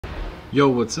Yo,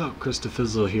 what's up? Krista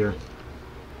Fizzle here.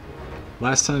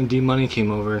 Last time D Money came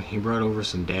over, he brought over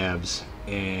some dabs,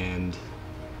 and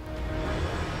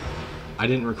I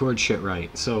didn't record shit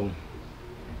right, so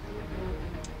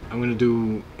I'm gonna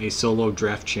do a solo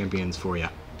draft champions for ya.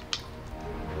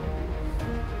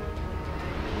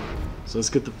 So let's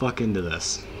get the fuck into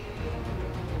this.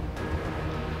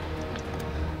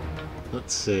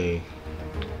 Let's see.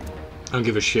 I don't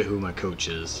give a shit who my coach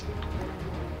is.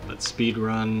 But speed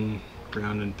run,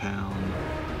 ground and pound.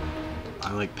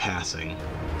 I like passing.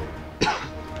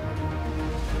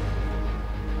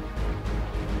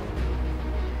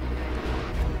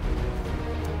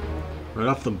 Right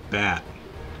off the bat.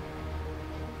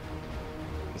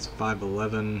 It's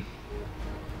 5'11".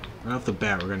 Right off the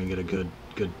bat, we're gonna get a good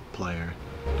player.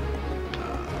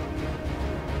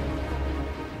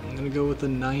 I'm gonna go with a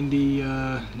 90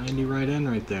 right end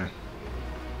right there.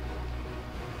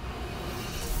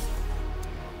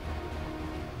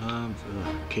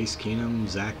 Case Keenum,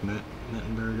 Zach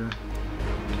Mettenberger.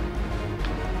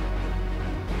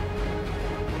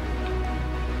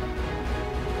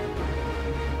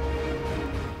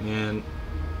 Man,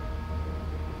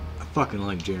 I fucking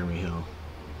like Jeremy Hill.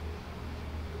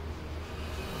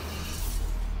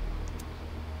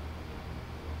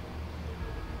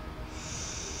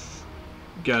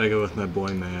 Gotta go with my boy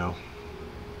Mayo.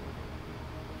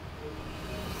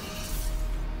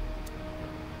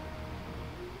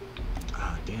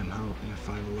 Ah, damn, how? Yeah,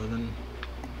 5'11".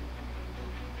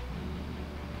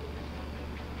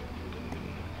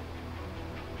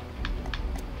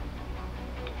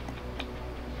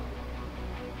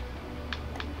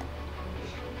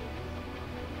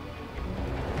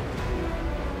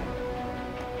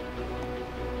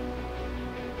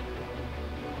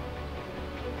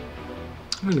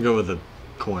 I'm gonna go with a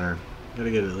corner.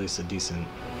 Gotta get at least a decent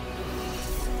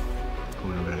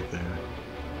corner back there.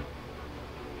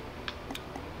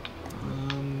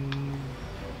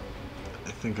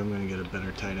 I think I'm gonna get a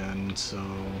better tight end, so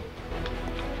I'll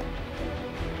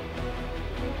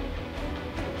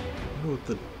go with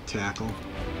the tackle.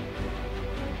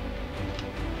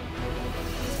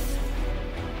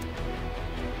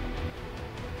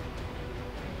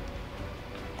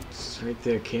 It's right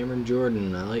there, Cameron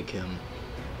Jordan. I like him.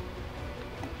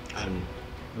 I'm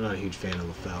not a huge fan of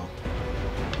LaFell.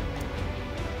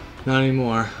 Not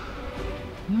anymore.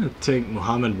 I'm gonna take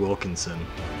Muhammad Wilkinson.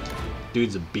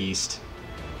 Dude's a beast.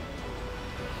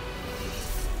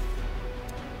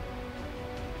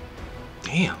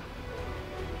 Damn.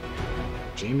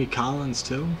 Jamie Collins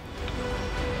too?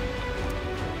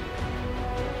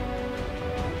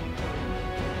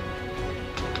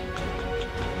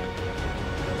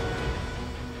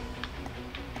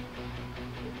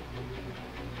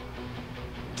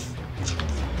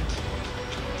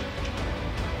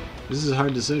 This is a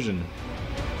hard decision.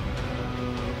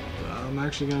 I'm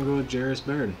actually gonna go with Jairus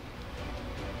Baird.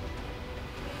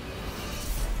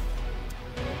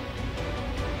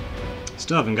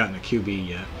 Still haven't gotten a QB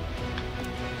yet.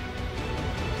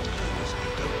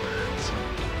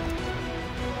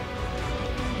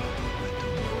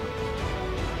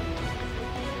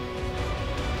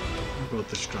 I'll go with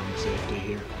the strong safety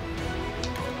here.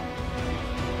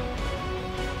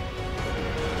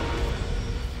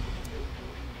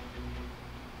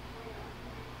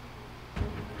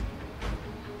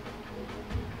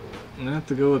 I'm gonna have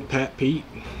to go with Pat Pete.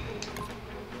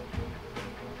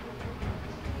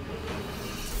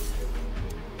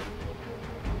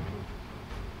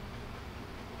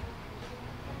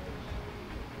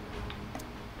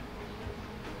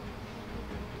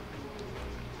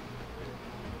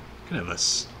 Gonna have a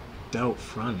stout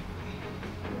front.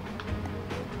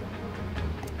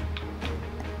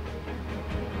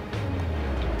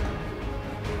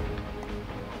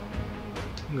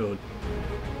 I'm gonna go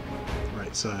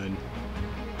right side.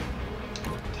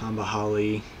 Tamba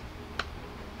Holly.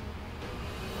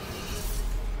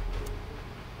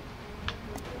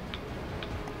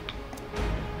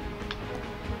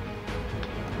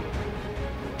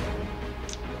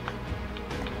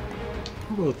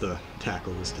 We'll go with the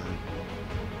tackle this time.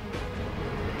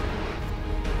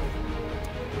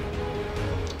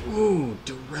 Ooh,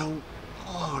 Darrell.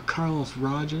 Oh, Carlos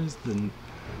Rogers. The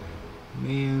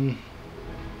man.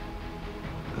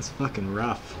 That's fucking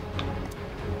rough.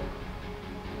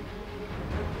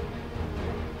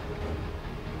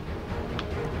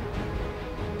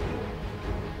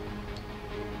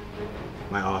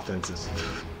 My offense is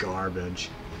garbage.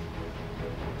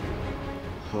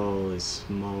 Holy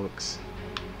smokes.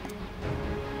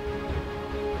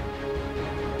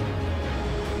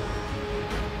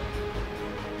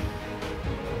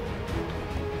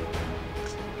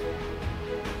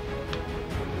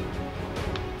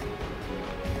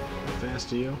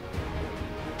 rest of you?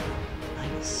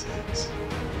 96.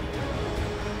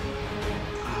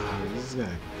 Ah, this is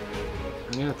gonna...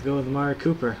 I'm gonna have to go with Amari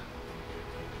Cooper.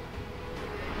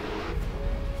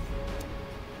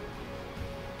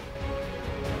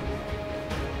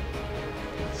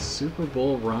 Super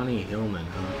Bowl Ronnie Hillman,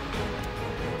 huh?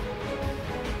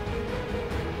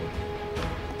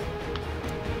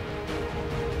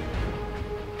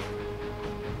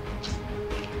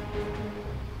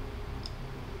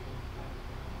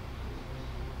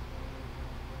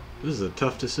 This is a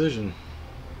tough decision.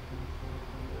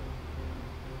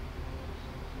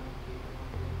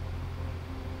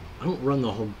 I don't run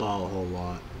the whole ball a whole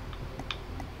lot.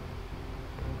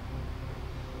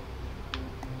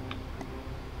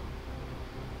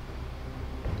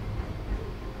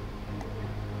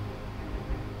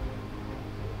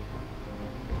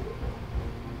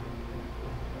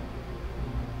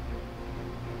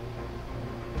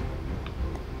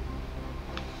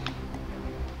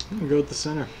 I'm gonna go with the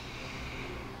center.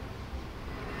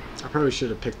 I probably should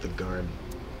have picked the guard.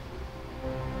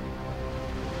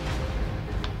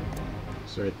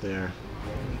 It's right there.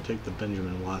 Take the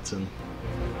Benjamin Watson.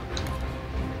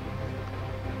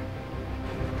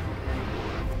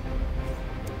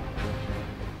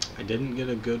 I didn't get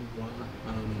a good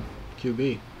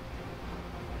QB.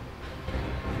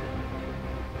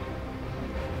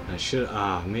 I should.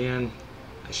 Ah, man.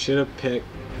 I should have picked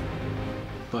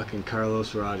fucking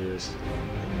Carlos Rogers.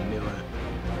 I knew it.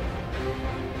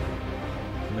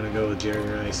 I'm gonna go with Jerry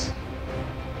Rice.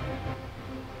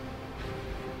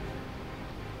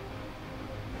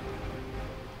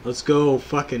 Let's go,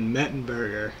 fucking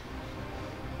Mettenberger.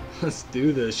 Let's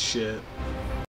do this shit.